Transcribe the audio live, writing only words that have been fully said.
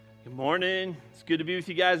Good morning. It's good to be with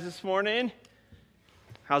you guys this morning.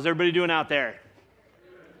 How's everybody doing out there?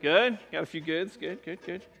 Good? Got a few goods?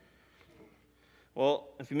 Good. Well,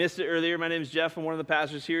 if you missed it earlier, my name is Jeff. I'm one of the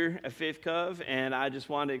pastors here at Faith Cove, and I just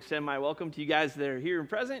wanted to extend my welcome to you guys that are here and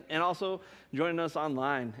present and also joining us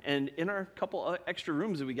online and in our couple of extra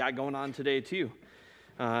rooms that we got going on today too.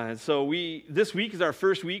 This week is our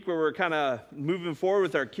first week where we're kind of moving forward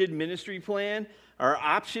with our kid ministry plan, our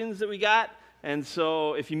options that we got. And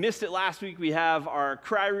so if you missed it last week, we have our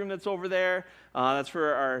cry room that's over there. That's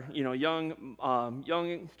for our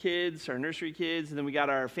young kids, our nursery kids. And then we got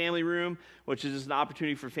our family room, which is just an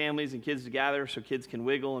opportunity for families and kids to gather so kids can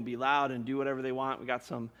wiggle and be loud and do whatever they want. We got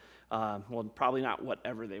some, probably not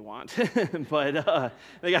whatever they want, but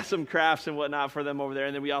they got some crafts and whatnot for them over there.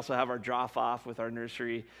 And then we also have our drop-off with our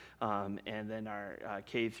nursery and then our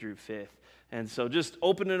K through 5th. And so just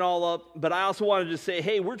open it all up. But I also wanted to say,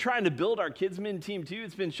 hey, we're trying to build our Kidsmen team too.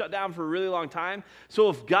 It's been shut down for a really long time. So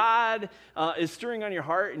if God is stirring on your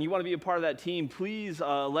heart and you want to be a part of that team, please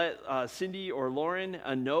let Cindy or Lauren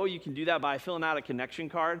know. You can do that by filling out a connection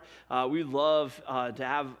card. We'd love to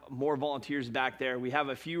have more volunteers back there. We have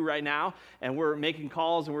a few right now, and we're making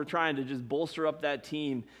calls, and we're trying to just bolster up that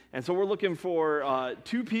team. And so we're looking for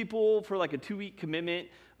 2 people for like a 2-week commitment.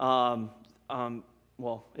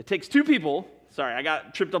 It takes 2 people. Sorry, I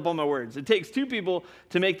got tripped up on my words. It takes 2 people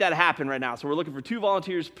to make that happen right now. So we're looking for 2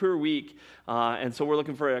 volunteers per week. And so we're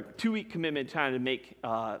looking for a 2-week commitment trying to make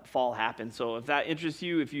fall happen. So if that interests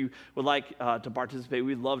you, if you would like to participate,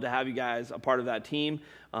 we'd love to have you guys a part of that team.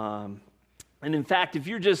 And in fact, if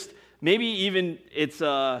you're just, maybe even it's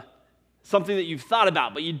something that you've thought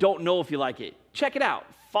about, but you don't know if you like it, check it out.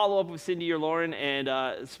 Follow up with Cindy or Lauren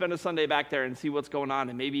and spend a Sunday back there and see what's going on.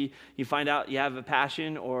 And maybe you find out you have a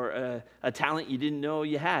passion or a talent you didn't know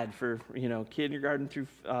you had for, kindergarten through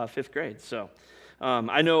 5th grade. So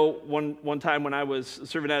I know one time when I was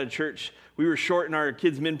serving at a church, we were short in our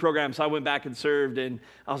kids' min program, so I went back and served, and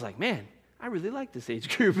I was like, man, I really like this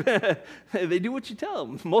age group. They do what you tell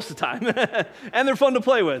them most of the time, and they're fun to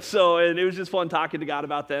play with. And it was just fun talking to God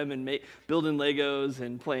about them and building Legos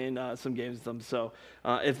and playing some games with them. So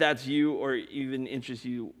if that's you or even interests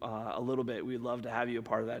you a little bit, we'd love to have you a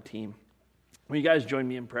part of that team. Will you guys join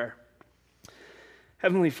me in prayer?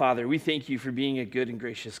 Heavenly Father, we thank you for being a good and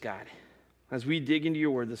gracious God. As we dig into your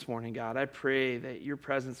word this morning, God, I pray that your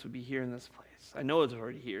presence would be here in this place. I know it's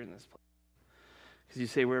already here in this place. Because you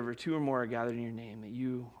say wherever 2 or more are gathered in your name, that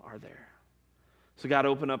you are there. So God,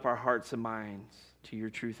 open up our hearts and minds to your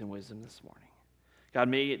truth and wisdom this morning. God,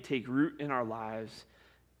 may it take root in our lives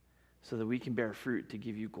so that we can bear fruit to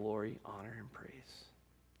give you glory, honor, and praise.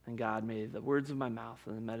 And God, may the words of my mouth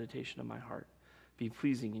and the meditation of my heart be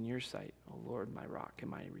pleasing in your sight, O Lord, my rock and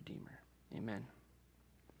my redeemer. Amen.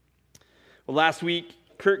 Well, last week,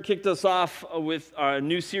 Kurt kicked us off with a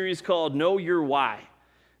new series called Know Your Why.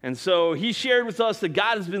 And so he shared with us that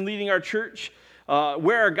God has been leading our church,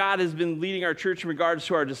 where God has been leading our church in regards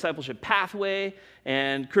to our discipleship pathway.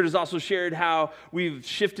 And Kurt has also shared how we've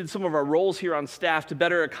shifted some of our roles here on staff to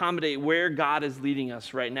better accommodate where God is leading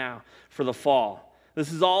us right now for the fall.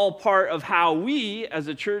 This is all part of how we, as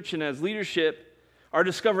a church and as leadership, are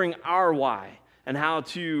discovering our why and how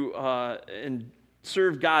to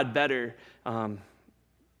serve God better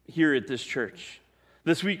here at this church.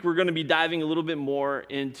 This week, we're going to be diving a little bit more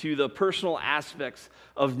into the personal aspects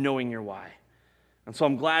of knowing your why. And so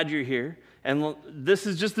I'm glad you're here. And this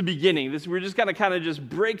is just the beginning. We're just going to kind of just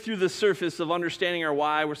break through the surface of understanding our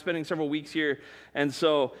why. We're spending several weeks here. And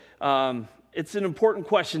so it's an important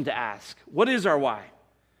question to ask. What is our why?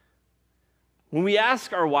 When we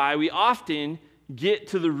ask our why, we often get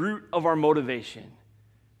to the root of our motivation,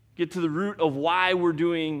 get to the root of why we're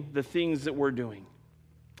doing the things that we're doing.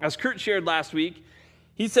 As Kurt shared last week,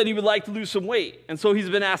 he said he would like to lose some weight, and so he's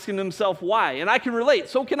been asking himself why. And I can relate,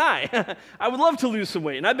 so can I. I would love to lose some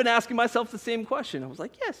weight, and I've been asking myself the same question. I was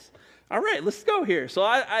like, yes, all right, let's go here. So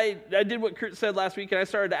I did what Kurt said last week, and I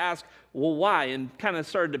started to ask, well, why? And kind of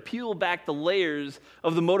started to peel back the layers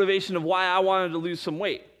of the motivation of why I wanted to lose some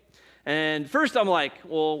weight. And first I'm like,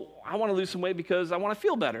 well, I want to lose some weight because I want to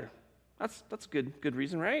feel better. That's a good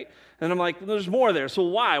reason, right? And I'm like, well, there's more there. So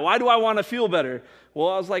why? Why do I want to feel better? Well,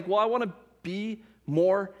 I was like, well, I want to be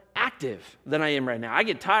more active than I am right now. I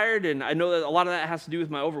get tired, and I know that a lot of that has to do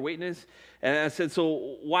with my overweightness. And I said,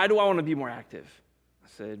 so why do I want to be more active? I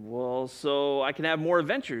said, well, so I can have more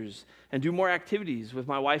adventures and do more activities with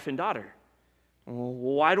my wife and daughter. Well,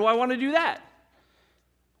 why do I want to do that?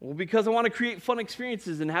 Well, because I want to create fun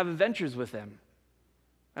experiences and have adventures with them.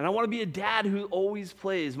 And I want to be a dad who always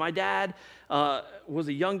plays. My dad was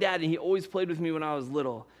a young dad, and he always played with me when I was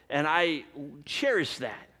little. And I cherish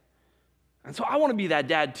that. And so I want to be that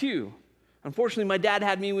dad too. Unfortunately, my dad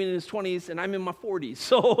had me in his 20s, and I'm in my 40s.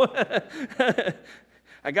 So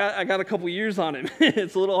I got a couple years on him.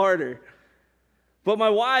 It's a little harder. But my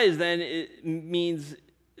whys then, it means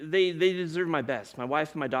they deserve my best. My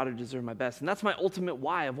wife and my daughter deserve my best. And that's my ultimate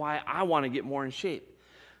why of why I want to get more in shape.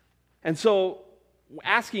 And so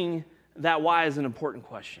asking that why is an important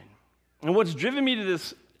question. And what's driven me to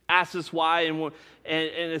ask this why,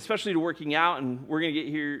 and especially to working out, and we're going to get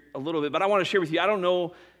here a little bit, but I want to share with you, I don't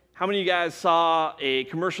know how many of you guys saw a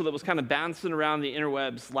commercial that was kind of bouncing around the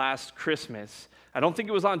interwebs last Christmas. I don't think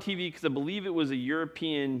it was on TV because I believe it was a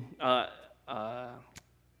European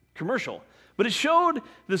commercial. But it showed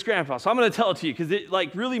this grandpa. So I'm going to tell it to you because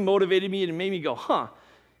it really motivated me and it made me go, huh.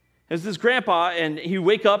 There's this grandpa, and he'd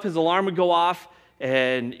wake up, his alarm would go off,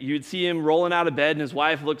 and you'd see him rolling out of bed, and his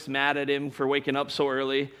wife looks mad at him for waking up so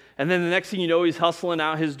early. And then the next thing you know, he's hustling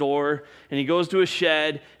out his door, and he goes to a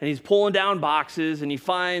shed, and he's pulling down boxes, and he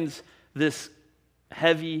finds this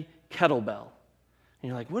heavy kettlebell. And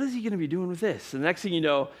you're like, what is he going to be doing with this? And the next thing you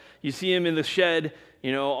know, you see him in the shed,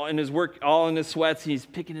 in his work, all in his sweats, and he's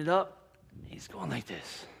picking it up, and he's going like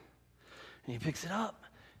this. And he picks it up,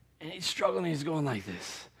 and he's struggling, and he's going like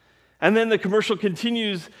this. And then the commercial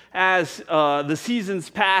continues as the seasons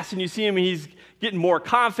pass, and you see him, and he's getting more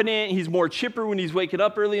confident. He's more chipper when he's waking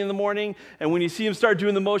up early in the morning. And when you see him start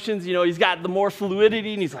doing the motions, he's got the more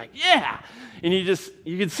fluidity, and he's like, yeah. And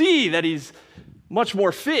you can see that he's much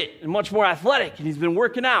more fit and much more athletic, and he's been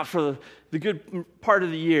working out for the good part of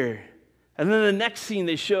the year. And then the next scene,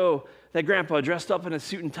 they show that grandpa dressed up in a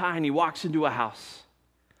suit and tie, and he walks into a house.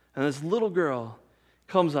 And this little girl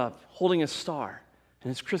comes up holding a star. And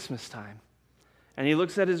it's Christmas time. And he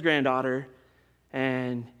looks at his granddaughter,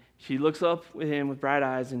 and she looks up with him with bright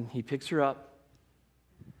eyes, and he picks her up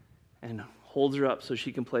and holds her up so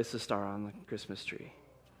she can place the star on the Christmas tree.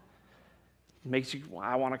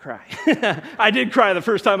 I want to cry. I did cry the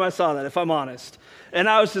first time I saw that, if I'm honest. And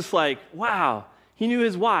I was just like, wow, he knew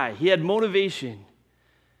his why. He had motivation.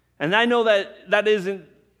 And I know that isn't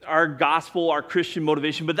our gospel, our Christian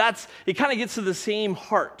motivation, but it kind of gets to the same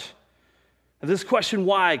heart. This question,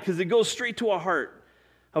 why? Because it goes straight to our heart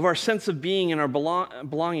of our sense of being and our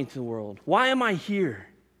belonging to the world. Why am I here?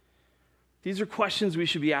 These are questions we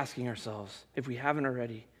should be asking ourselves if we haven't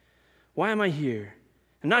already. Why am I here?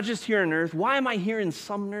 And not just here on earth. Why am I here in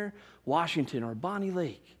Sumner, Washington, or Bonnie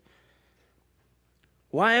Lake?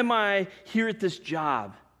 Why am I here at this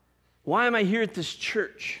job? Why am I here at this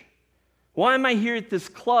church? Why am I here at this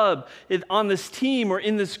club, on this team, or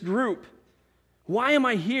in this group? Why am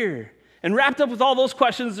I here? And wrapped up with all those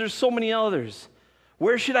questions, there's so many others.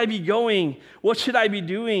 Where should I be going? What should I be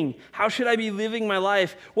doing? How should I be living my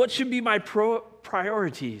life? What should be my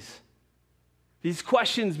priorities? These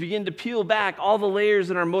questions begin to peel back all the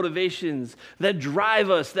layers in our motivations that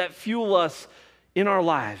drive us, that fuel us in our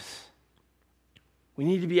lives. We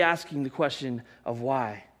need to be asking the question of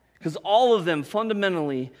why, because all of them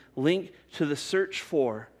fundamentally link to the search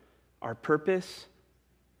for our purpose,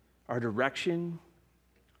 our direction,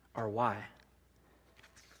 our why.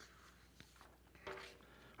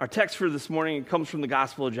 Our text for this morning comes from the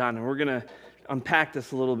Gospel of John, and we're going to unpack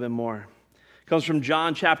this a little bit more. It comes from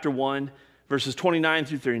John chapter 1, verses 29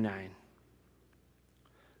 through 39.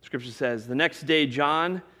 Scripture says, the next day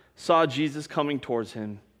John saw Jesus coming towards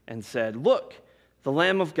him and said, look, the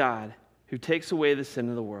Lamb of God who takes away the sin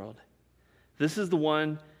of the world. This is the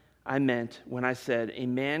one I meant when I said, a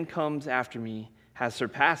man comes after me, has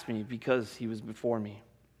surpassed me because he was before me.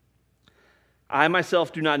 I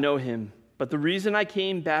myself do not know him, but the reason I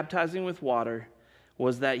came baptizing with water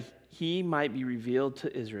was that he might be revealed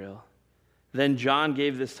to Israel. Then John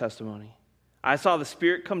gave this testimony. I saw the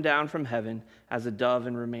Spirit come down from heaven as a dove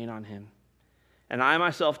and remain on him. And I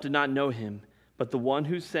myself did not know him, but the one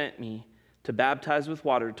who sent me to baptize with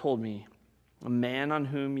water told me, a man on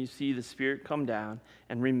whom you see the Spirit come down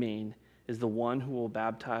and remain is the one who will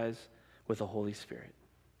baptize with the Holy Spirit.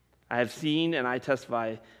 I have seen and I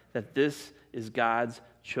testify that this is God's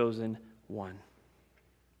chosen one.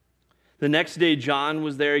 The next day, John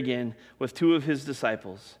was there again with two of his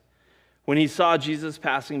disciples. When he saw Jesus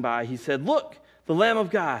passing by, he said, look, the Lamb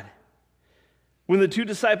of God. When the two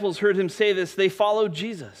disciples heard him say this, they followed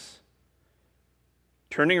Jesus.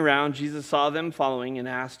 Turning around, Jesus saw them following and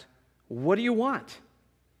asked, what do you want?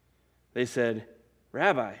 They said,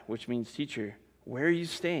 Rabbi, which means teacher, where are you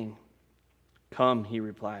staying? Come, he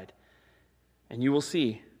replied, and you will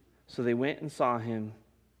see. So they went and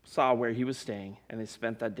saw where he was staying, and they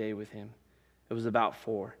spent that day with him. It was about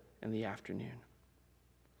 4 p.m.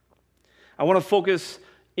 I want to focus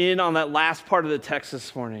in on that last part of the text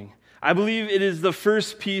this morning. I believe it is the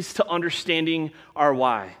first piece to understanding our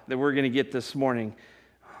why that we're going to get this morning.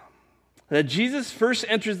 That Jesus first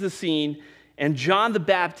enters the scene, and John the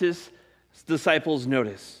Baptist's disciples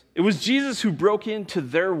notice. It was Jesus who broke into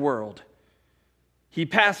their world. He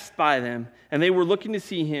passed by them, and they were looking to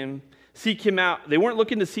seek him out. They weren't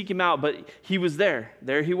looking to seek him out, but he was there.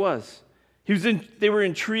 There he was. They were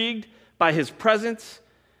intrigued by his presence,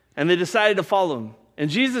 and they decided to follow him. And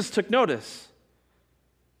Jesus took notice.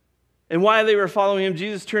 And while they were following him,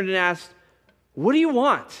 Jesus turned and asked, "What do you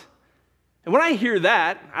want?" And when I hear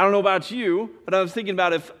that, I don't know about you, but I was thinking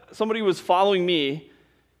about if somebody was following me,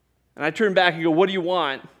 and I turn back and go, "What do you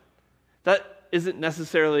want?" That isn't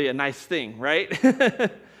necessarily a nice thing, right?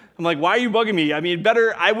 I'm like, why are you bugging me? I mean,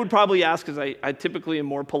 better, I would probably ask, because I typically am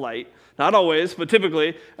more polite. Not always, but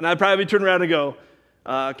typically. And I'd probably turn around and go,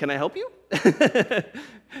 "Can I help you?"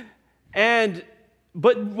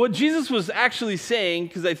 But what Jesus was actually saying,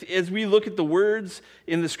 because as we look at the words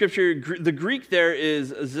in the scripture, the Greek there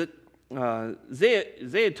is zeito,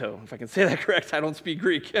 if I can say that correct. I don't speak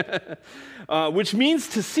Greek, which means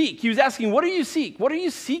to seek. He was asking, what do you seek? What are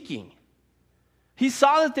you seeking? He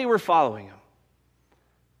saw that they were following him.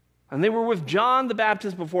 And they were with John the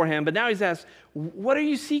Baptist beforehand, but now he's asked, what are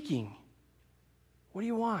you seeking? What do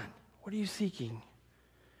you want? What are you seeking?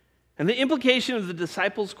 And the implication of the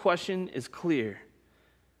disciples' question is clear.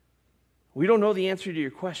 We don't know the answer to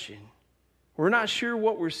your question. We're not sure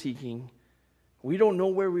what we're seeking. We don't know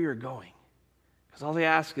where we are going. Because all they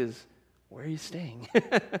ask is, where are you staying?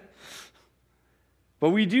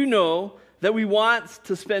 But we do know that we want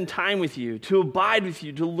to spend time with you, to abide with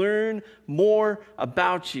you, to learn more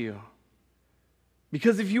about you.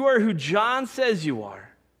 Because if you are who John says you are,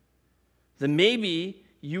 then maybe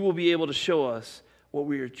you will be able to show us what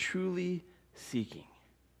we are truly seeking.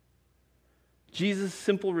 Jesus'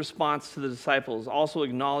 simple response to the disciples also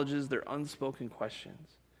acknowledges their unspoken questions.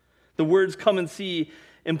 The words "come and see"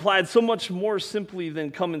 implied so much more simply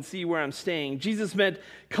than "come and see where I'm staying." Jesus meant,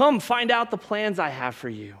 come find out the plans I have for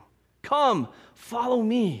you. Come, follow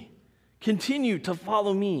me. Continue to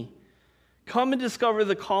follow me. Come and discover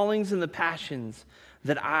the callings and the passions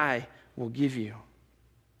that I will give you.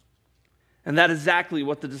 And that is exactly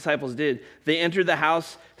what the disciples did. They entered the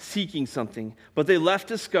house seeking something, but they left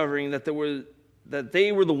discovering that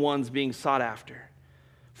they were the ones being sought after.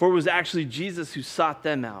 For it was actually Jesus who sought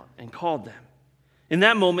them out and called them. In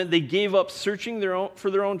that moment, they gave up searching for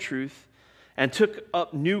their own truth and took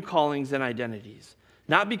up new callings and identities.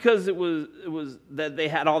 Not because it was that they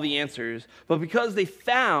had all the answers, but because they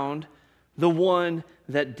found the one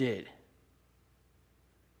that did.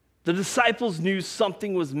 The disciples knew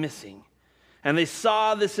something was missing, and they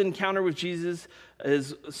saw this encounter with Jesus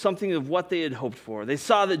as something of what they had hoped for. They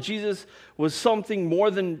saw that Jesus was someone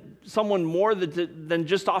more than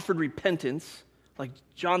just offered repentance, like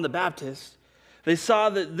John the Baptist. They saw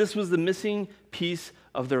that this was the missing piece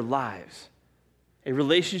of their lives, a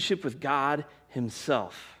relationship with God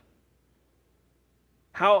Himself.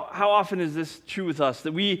 How often is this true with us,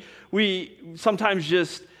 that we sometimes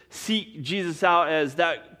just seek Jesus out as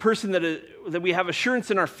that person that we have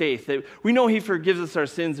assurance in our faith, that we know He forgives us our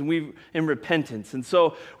sins and we in repentance. And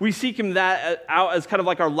so we seek Him out as kind of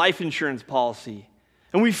like our life insurance policy.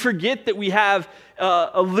 And we forget that we have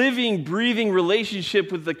a living, breathing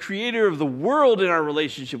relationship with the Creator of the world in our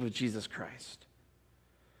relationship with Jesus Christ.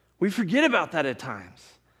 We forget about that at times.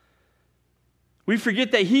 We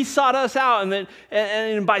forget that He sought us out,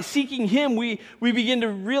 and by seeking Him, we begin to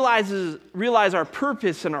realize our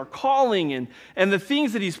purpose and our calling and the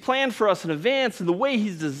things that He's planned for us in advance and the way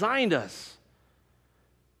He's designed us.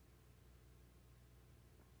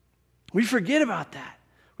 We forget about that.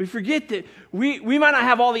 We forget that we might not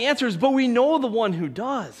have all the answers, but we know the one who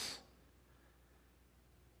does.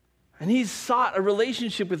 And He's sought a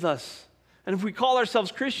relationship with us. And if we call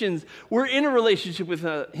ourselves Christians, we're in a relationship with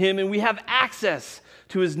Him, and we have access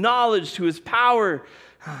to His knowledge, to His power,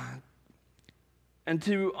 and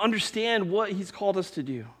to understand what He's called us to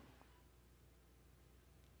do.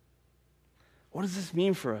 What does this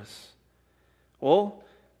mean for us? Well,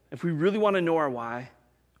 if we really want to know our why,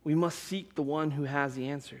 we must seek the one who has the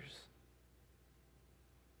answers.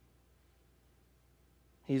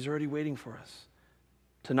 He's already waiting for us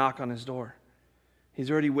to knock on His door. He's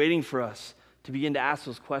already waiting for us to begin to ask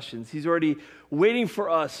those questions. He's already waiting for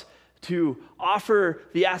us to offer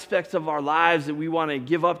the aspects of our lives that we want to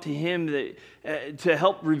give up to Him to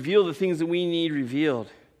help reveal the things that we need revealed.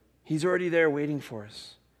 He's already there waiting for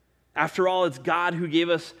us. After all, it's God who gave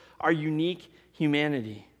us our unique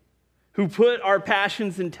humanity, who put our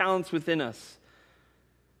passions and talents within us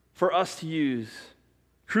for us to use,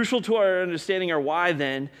 Crucial to our understanding our why,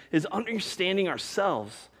 then, is understanding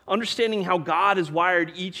ourselves, understanding how God has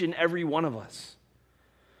wired each and every one of us.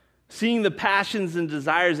 Seeing the passions and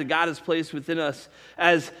desires that God has placed within us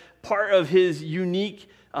as part of his unique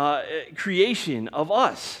creation of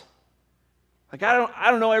us. Like, I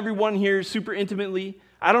don't know everyone here super intimately.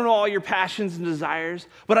 I don't know all your passions and desires,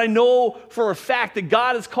 but I know for a fact that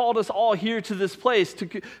God has called us all here to this place,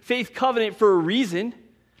 to Faith Covenant, for a reason,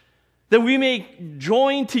 that we may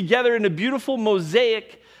join together in a beautiful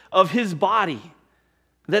mosaic of his body.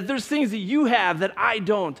 That there's things that you have that I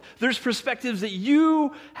don't. There's perspectives that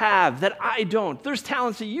you have that I don't. There's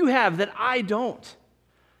talents that you have that I don't.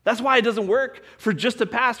 That's why it doesn't work for just a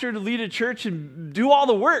pastor to lead a church and do all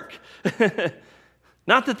the work.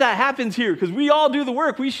 Not that happens here, because we all do the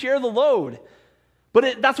work. We share the load.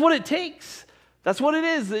 But that's what it takes. That's what it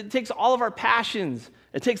is. It takes all of our passions.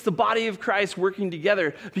 It takes the body of Christ working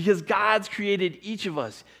together, because God's created each of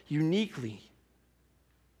us uniquely.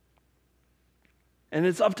 And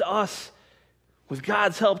it's up to us, with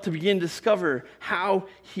God's help, to begin to discover how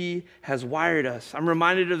he has wired us. I'm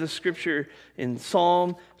reminded of the scripture in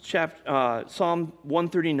Psalm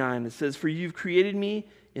 139. It says, "For you've created me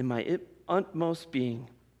in my utmost being.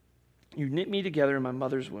 You knit me together in my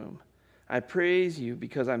mother's womb. I praise you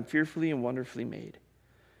because I'm fearfully and wonderfully made.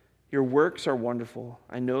 Your works are wonderful.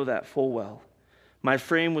 I know that full well. My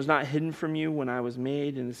frame was not hidden from you when I was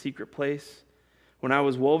made in the secret place. When I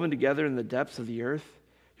was woven together in the depths of the earth,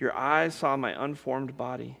 your eyes saw my unformed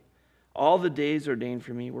body. All the days ordained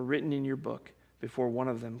for me were written in your book before one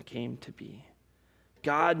of them came to be."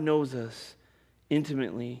 God knows us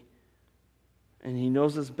intimately, and he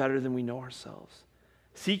knows us better than we know ourselves.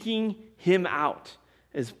 Seeking him out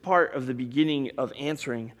is part of the beginning of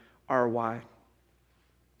answering our why.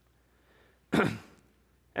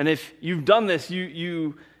 And if you've done this,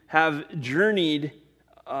 you have journeyed.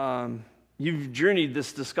 You've journeyed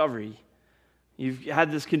this discovery. You've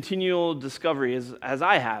had this continual discovery, as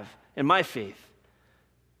I have in my faith.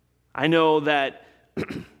 I know that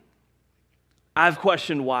I've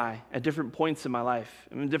questioned why at different points in my life,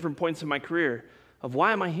 and at different points in my career, of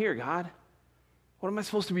why am I here, God? What am I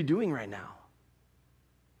supposed to be doing right now?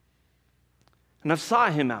 And I've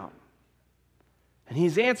sought him out. And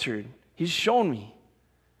he's answered. He's shown me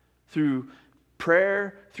through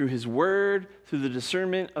prayer, through his word, through the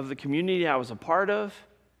discernment of the community I was a part of.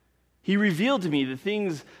 He revealed to me the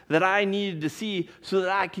things that I needed to see so that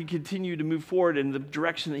I could continue to move forward in the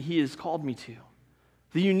direction that he has called me to.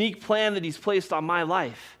 The unique plan that he's placed on my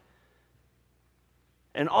life.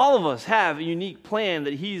 And all of us have a unique plan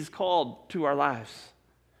that he's called to our lives,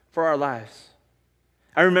 for our lives.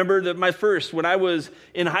 I remember that when I was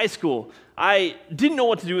in high school, I didn't know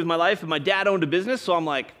what to do with my life, and my dad owned a business, so I'm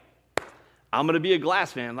like, I'm going to be a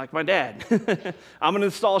glass man like my dad. I'm going to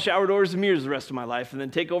install shower doors and mirrors the rest of my life and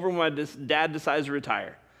then take over when my dad decides to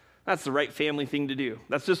retire. That's the right family thing to do.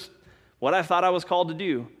 That's just what I thought I was called to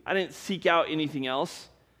do. I didn't seek out anything else.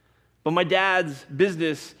 But my dad's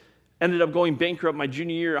business ended up going bankrupt my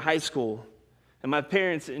junior year of high school. And my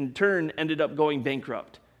parents, in turn, ended up going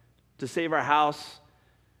bankrupt to save our house.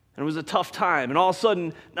 And it was a tough time. And all of a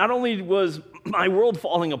sudden, not only was my world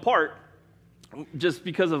falling apart, just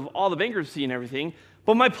because of all the bankruptcy and everything,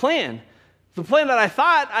 but my plan, the plan that I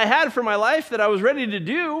thought I had for my life that I was ready to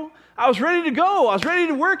do, I was ready to go. I was ready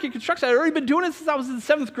to work in construction. I'd already been doing it since I was in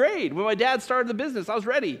 7th grade. When my dad started the business, I was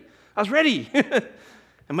ready. And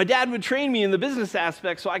my dad would train me in the business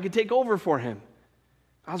aspect so I could take over for him.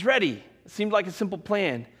 I was ready. It seemed like a simple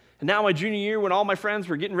plan. And now my junior year, when all my friends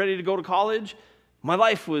were getting ready to go to college, my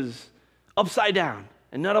life was upside down,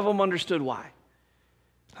 and none of them understood why.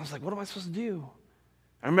 I was like, what am I supposed to do?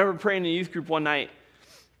 I remember praying in a youth group one night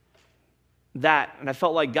and I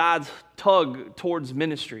felt like God's tug towards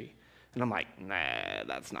ministry. And I'm like, nah,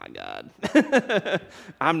 that's not God.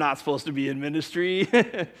 I'm not supposed to be in ministry.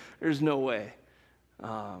 There's no way.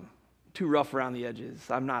 Too rough around the edges.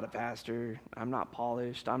 I'm not a pastor. I'm not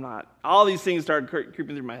polished. All these things started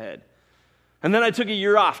creeping through my head. And then I took a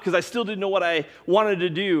year off because I still didn't know what I wanted to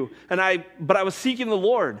do. But I was seeking the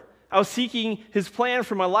Lord. I was seeking his plan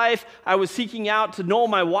for my life. I was seeking out to know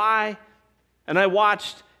my why. And I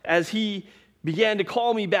watched as he began to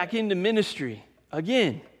call me back into ministry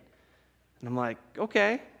again. And I'm like,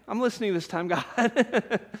 okay, I'm listening this time, God.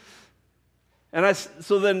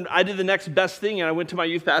 So then I did the next best thing, and I went to my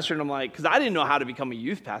youth pastor, and I'm like, because I didn't know how to become a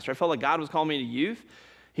youth pastor. I felt like God was calling me to youth.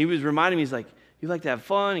 He was reminding me, he's like, you like to have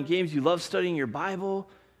fun and games. You love studying your Bible.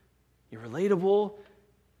 You're relatable.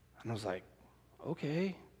 And I was like,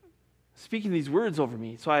 okay. Speaking these words over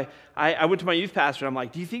me. So I went to my youth pastor, and I'm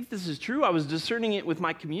like, do you think this is true? I was discerning it with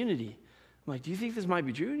my community. I'm like, do you think this might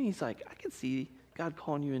be true? And he's like, I can see God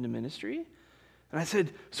calling you into ministry. And I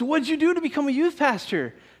said, so what did you do to become a youth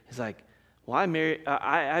pastor? He's like, well,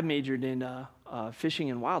 I majored in fishing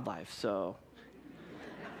and wildlife, so.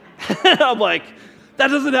 I'm like, that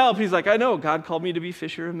doesn't help. He's like, I know, God called me to be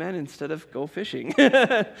fisher of men instead of go fishing.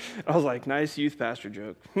 I was like, nice youth pastor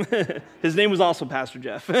joke. His name was also Pastor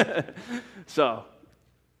Jeff. So,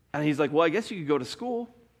 and he's like, well, I guess you could go to school.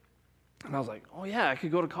 And I was like, oh yeah, I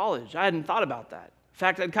could go to college. I hadn't thought about that. In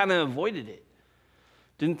fact, I'd kind of avoided it.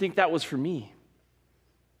 Didn't think that was for me.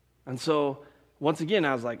 And so, once again,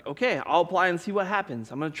 I was like, okay, I'll apply and see what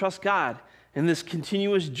happens. I'm going to trust God in this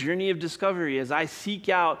continuous journey of discovery as I seek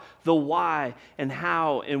out the why and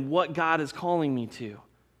how and what God is calling me to.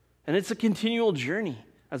 And it's a continual journey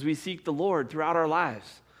as we seek the Lord throughout our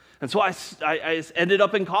lives. And so I ended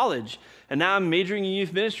up in college, and now I'm majoring in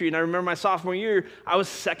youth ministry. And I remember my sophomore year, I was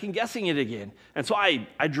second-guessing it again. And so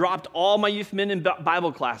I dropped all my youth men and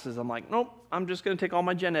Bible classes. I'm like, nope, I'm just going to take all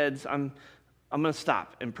my gen eds. I'm going to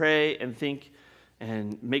stop and pray and think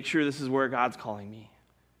and make sure this is where God's calling me.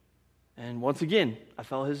 And once again, I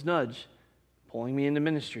felt his nudge, pulling me into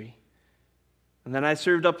ministry. And then I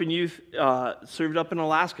served up in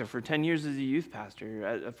Alaska for 10 years as a youth pastor,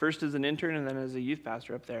 at first as an intern and then as a youth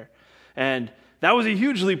pastor up there. And that was a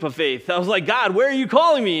huge leap of faith. I was like, God, where are you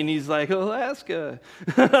calling me? And he's like, Alaska.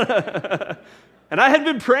 And I had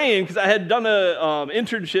been praying because I had done an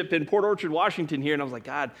internship in Port Orchard, Washington here. And I was like,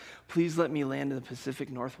 God, please let me land in the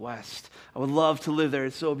Pacific Northwest. I would love to live there.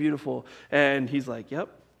 It's so beautiful. And he's like, yep,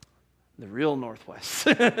 the real Northwest.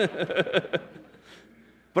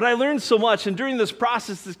 But I learned so much, and during this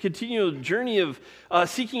process, this continual journey of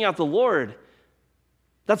seeking out the Lord,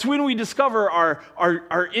 that's when we discover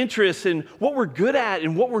our interests and what we're good at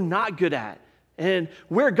and what we're not good at, and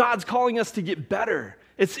where God's calling us to get better.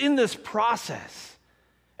 It's in this process.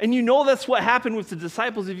 And you know that's what happened with the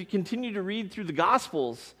disciples. If you continue to read through the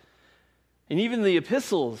Gospels and even the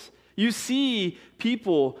epistles, you see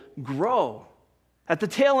people grow. At the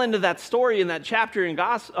tail end of that story in that chapter in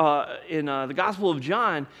the Gospel of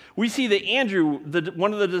John, we see that Andrew,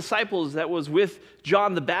 one of the disciples that was with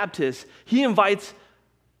John the Baptist, he invites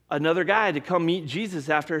another guy to come meet Jesus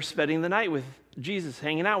after spending the night with Jesus,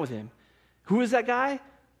 hanging out with him. Who is that guy?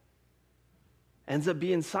 Ends up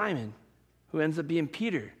being Simon, who ends up being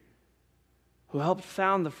Peter, who helped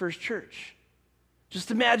found the first church. Just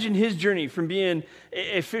imagine his journey from being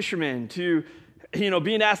a fisherman to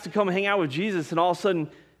being asked to come hang out with Jesus, and all of a sudden,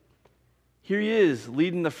 here he is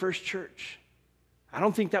leading the first church. I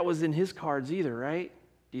don't think that was in his cards either, right?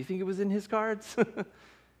 Do you think it was in his cards?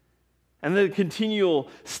 And the continual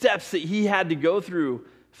steps that he had to go through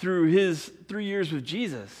his 3 years with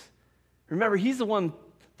Jesus. Remember, he's the one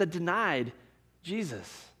that denied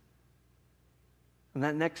Jesus. And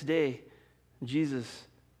that next day, Jesus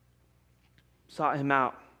sought him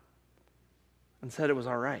out and said it was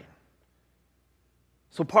all right.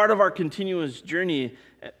 So part of our continuous journey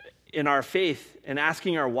in our faith and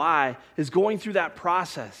asking our why is going through that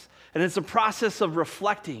process. And it's a process of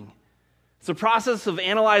reflecting. It's a process of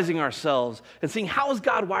analyzing ourselves and seeing, how has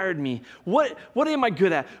God wired me? What am I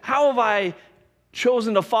good at? How have I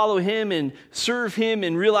chosen to follow him and serve him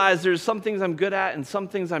and realize there's some things I'm good at and some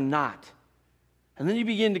things I'm not? And then you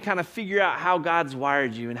begin to kind of figure out how God's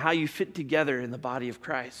wired you and how you fit together in the body of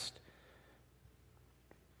Christ.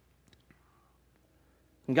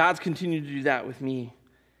 And God's continued to do that with me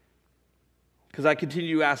because I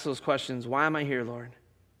continue to ask those questions. Why am I here, Lord?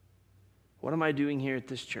 What am I doing here at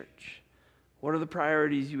this church? What are the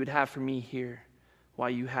priorities you would have for me here? Why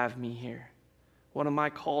you have me here? What am I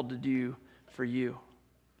called to do for you?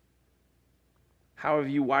 How have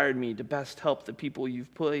you wired me to best help the people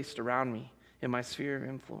you've placed around me in my sphere of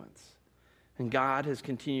influence? And God has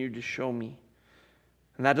continued to show me.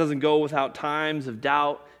 And that doesn't go without times of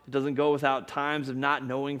doubt. It doesn't go without times of not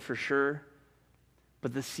knowing for sure.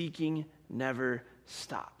 But the seeking never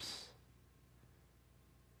stops.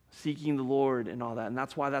 Seeking the Lord and all that. And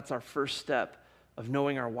that's why that's our first step of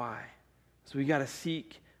knowing our why. So we got to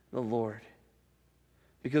seek the Lord.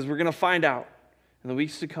 Because we're going to find out in the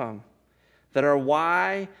weeks to come that our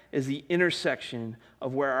why is the intersection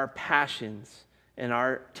of where our passions and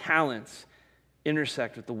our talents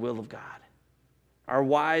intersect with the will of God. Our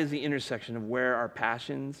why is the intersection of where our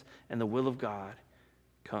passions and the will of God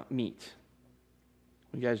meet.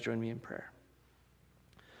 Will you guys join me in prayer?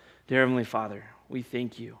 Dear Heavenly Father, we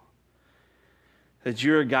thank you that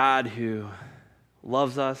you're a God who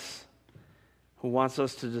loves us, who wants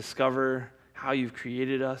us to discover how you've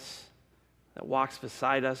created us, that walks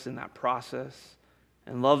beside us in that process,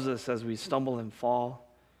 and loves us as we stumble and fall.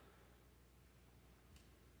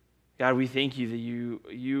 God, we thank you that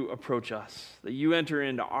you approach us, that you entered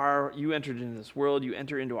into this world, you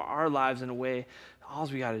enter into our lives in a way that all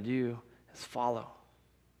we got to do is follow,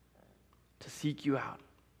 to seek you out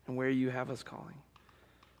and where you have us calling.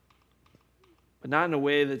 But not in a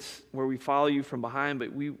way that's where we follow you from behind,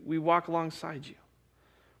 but we walk alongside you.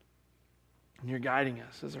 And you're guiding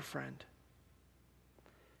us as a friend.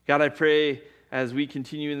 God, I pray as we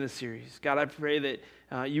continue in this series, God, I pray that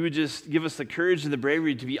you would just give us the courage and the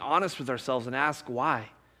bravery to be honest with ourselves and ask why.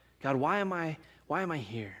 God, why am I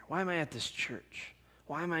here? Why am I at this church?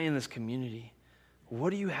 Why am I in this community? What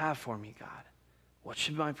do you have for me, God? What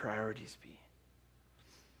should my priorities be?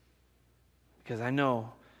 Because I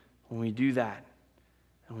know when we do that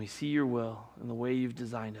and we see your will and the way you've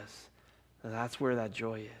designed us, that's where that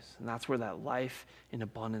joy is. And that's where that life in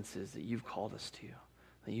abundance is that you've called us to,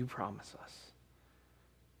 that you promise us.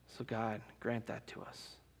 So God, grant that to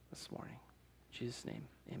us this morning. In Jesus' name,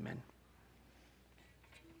 amen.